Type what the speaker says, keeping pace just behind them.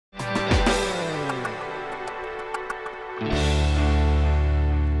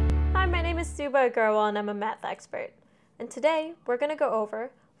is Subhah Agarwal and I'm a math expert. And today we're going to go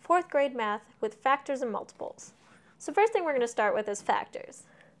over 4th grade math with factors and multiples. So first thing we're going to start with is factors.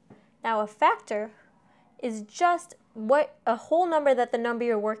 Now a factor is just what a whole number that the number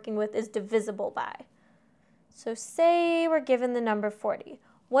you're working with is divisible by. So say we're given the number 40.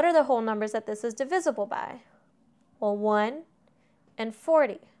 What are the whole numbers that this is divisible by? Well, 1 and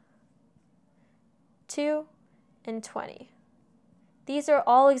 40, 2 and 20. These are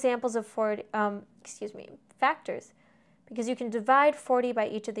all examples of factors, because you can divide 40 by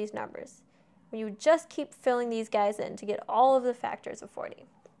each of these numbers. You just keep filling these guys in to get all of the factors of 40.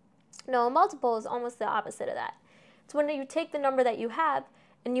 Now, a multiple is almost the opposite of that. It's when you take the number that you have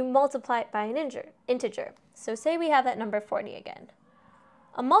and you multiply it by an integer. So say we have that number 40 again.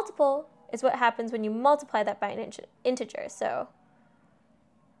 A multiple is what happens when you multiply that by an integer. So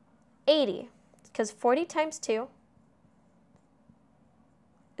 80, because 40 times 2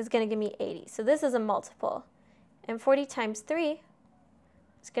 is going to give me 80. So this is a multiple. And 40 times 3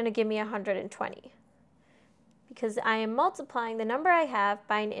 is going to give me 120. Because I am multiplying the number I have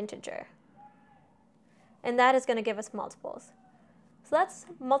by an integer. And that is going to give us multiples. So that's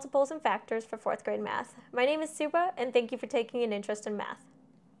multiples and factors for 4th grade math. My name is Subhah, and thank you for taking an interest in math.